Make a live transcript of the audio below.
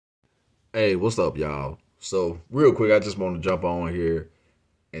Hey, what's up, y'all? So, real quick, I just want to jump on here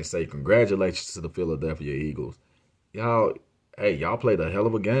and say congratulations to the Philadelphia Eagles. Y'all, hey, y'all played a hell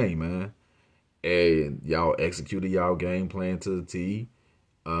of a game, man. And y'all executed y'all game plan to the T.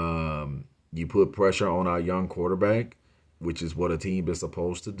 You put pressure on our young quarterback, which is what a team is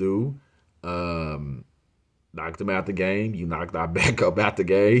supposed to do. Um, Knocked him out the game. You knocked our backup out the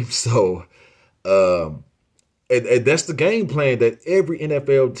game. So, um, and that's the game plan that every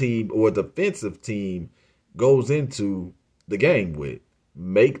NFL team or defensive team goes into the game with.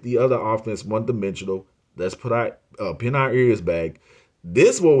 Make the other offense one dimensional. Let's pin our ears back.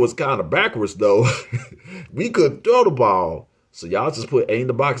 This one was kind of backwards though. We couldn't throw the ball, so y'all just put A in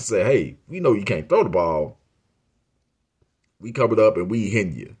the box and say, "Hey, we know you can't throw the ball. We covered up and we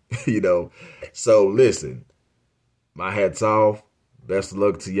hit you." you know. So listen, my hat's off. Best of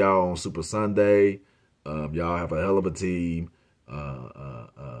luck to y'all on Super Sunday. Y'all have a hell of a team.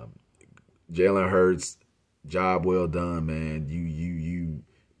 Jalen Hurts, job well done, man. You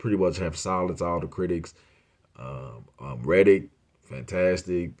pretty much have silenced all the critics. Reddick,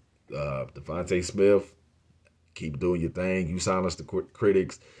 fantastic. Devontae Smith, keep doing your thing. You silenced the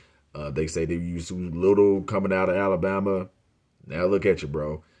critics. They say they used too little coming out of Alabama. Now look at you,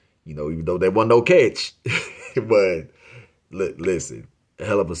 bro. Even though there wasn't no catch, but listen, a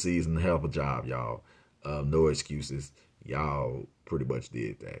hell of a season, a hell of a job, y'all. No excuses. Y'all pretty much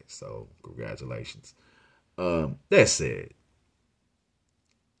did that. So congratulations. That said,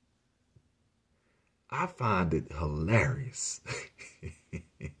 I find it hilarious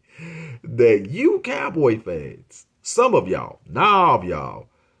that you Cowboy fans, some of y'all, not all of y'all,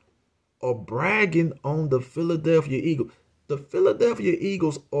 are bragging on the Philadelphia Eagles. The Philadelphia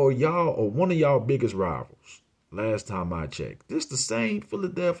Eagles are one of y'all biggest rivals. Last time I checked, this the same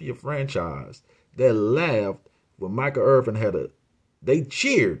Philadelphia franchise that laughed when Michael Irvin they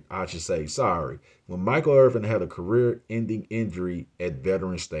cheered, I should say, sorry, when Michael Irvin had a career-ending injury at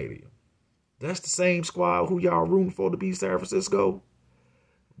Veterans Stadium. That's the same squad who y'all rooting for to beat San Francisco.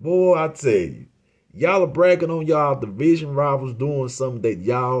 Boy, I tell you, y'all are bragging on y'all division rivals doing something that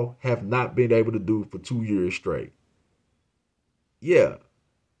y'all have not been able to do for 2 years straight. Yeah,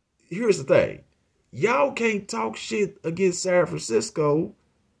 here's the thing. Y'all can't talk shit against San Francisco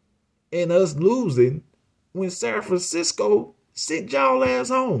and us losing when San Francisco sent y'all ass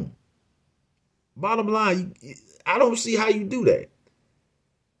home. Bottom line, I don't see how you do that.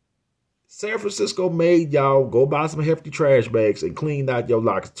 San Francisco made y'all go buy some hefty trash bags and clean out your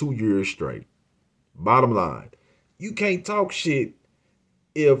lockers 2 years straight. Bottom line, you can't talk shit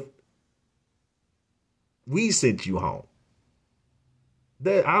if we sent you home.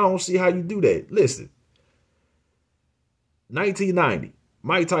 I don't see how you do that. Listen, 1990,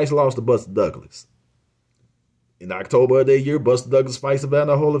 Mike Tyson lost to Buster Douglas. In October of that year, Buster Douglas fights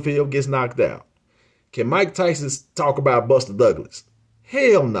Evander Holyfield, gets knocked out. Can Mike Tyson talk about Buster Douglas?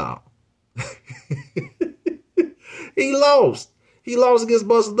 Hell no. He lost. He lost against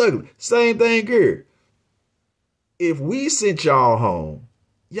Buster Douglas. Same thing here. If we sent y'all home,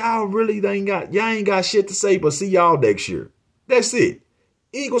 y'all ain't got shit to say but see y'all next year. That's it.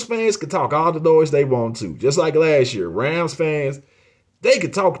 Eagles fans can talk all the noise they want to. Just like last year. Rams fans, they can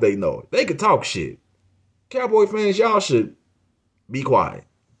talk they know it. They can talk shit. Cowboy fans, y'all should be quiet.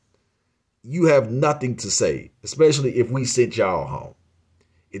 You have nothing to say, especially if we sent y'all home.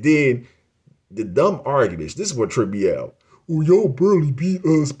 And then the dumb arguments, this is what tripped me out. Oh, y'all barely beat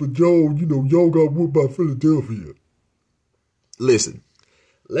us, but y'all got whooped by Philadelphia. Listen,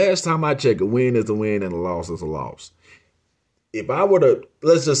 last time I checked, a win is a win and a loss is a loss. If I were to,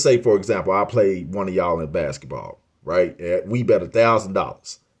 let's just say, for example, I played one of y'all in basketball, right? We bet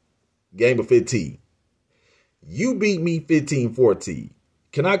 $1,000. Game of 15. You beat me 15-14.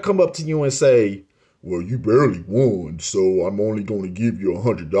 Can I come up to you and say, well, you barely won, so I'm only going to give you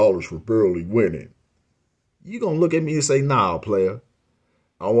 $100 for barely winning? You going to look at me and say, nah, player.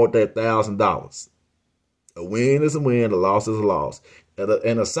 I want that $1,000. A win is a win, a loss is a loss.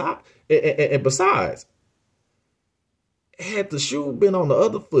 And besides, had the shoe been on the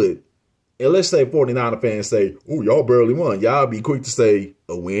other foot, and let's say 49er fans say, oh, y'all barely won, y'all be quick to say,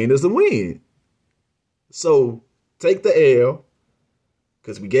 a win is a win. So take the L,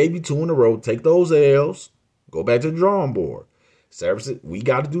 because we gave you 2 in a row. Take those L's, go back to the drawing board. We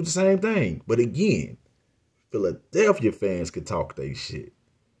got to do the same thing. But again, Philadelphia fans can talk their shit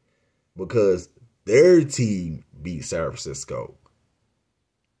because their team beat San Francisco.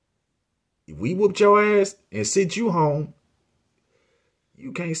 If we whooped your ass and sent you home,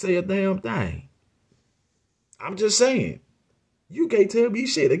 you can't say a damn thing. I'm just saying. You can't tell me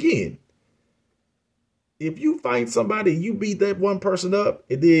shit again. If you fight somebody, you beat that one person up,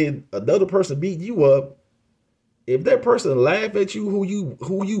 and then another person beat you up, if that person laugh at you who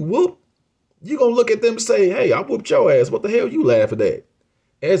you whoop, you gonna look at them and say, hey, I whooped your ass. What the hell you laughing at?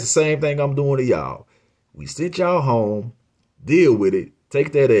 It's the same thing I'm doing to y'all. We sent y'all home. Deal with it.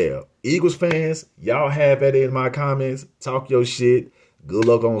 Take that L. Eagles fans, y'all have at it in my comments. Talk your shit. Good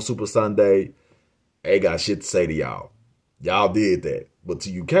luck on Super Sunday. Ain't got shit to say to y'all. Y'all did that. But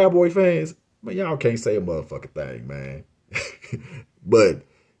to you Cowboy fans, man, y'all can't say a motherfucking thing, man. But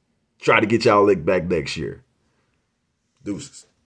try to get y'all licked back next year. Deuces.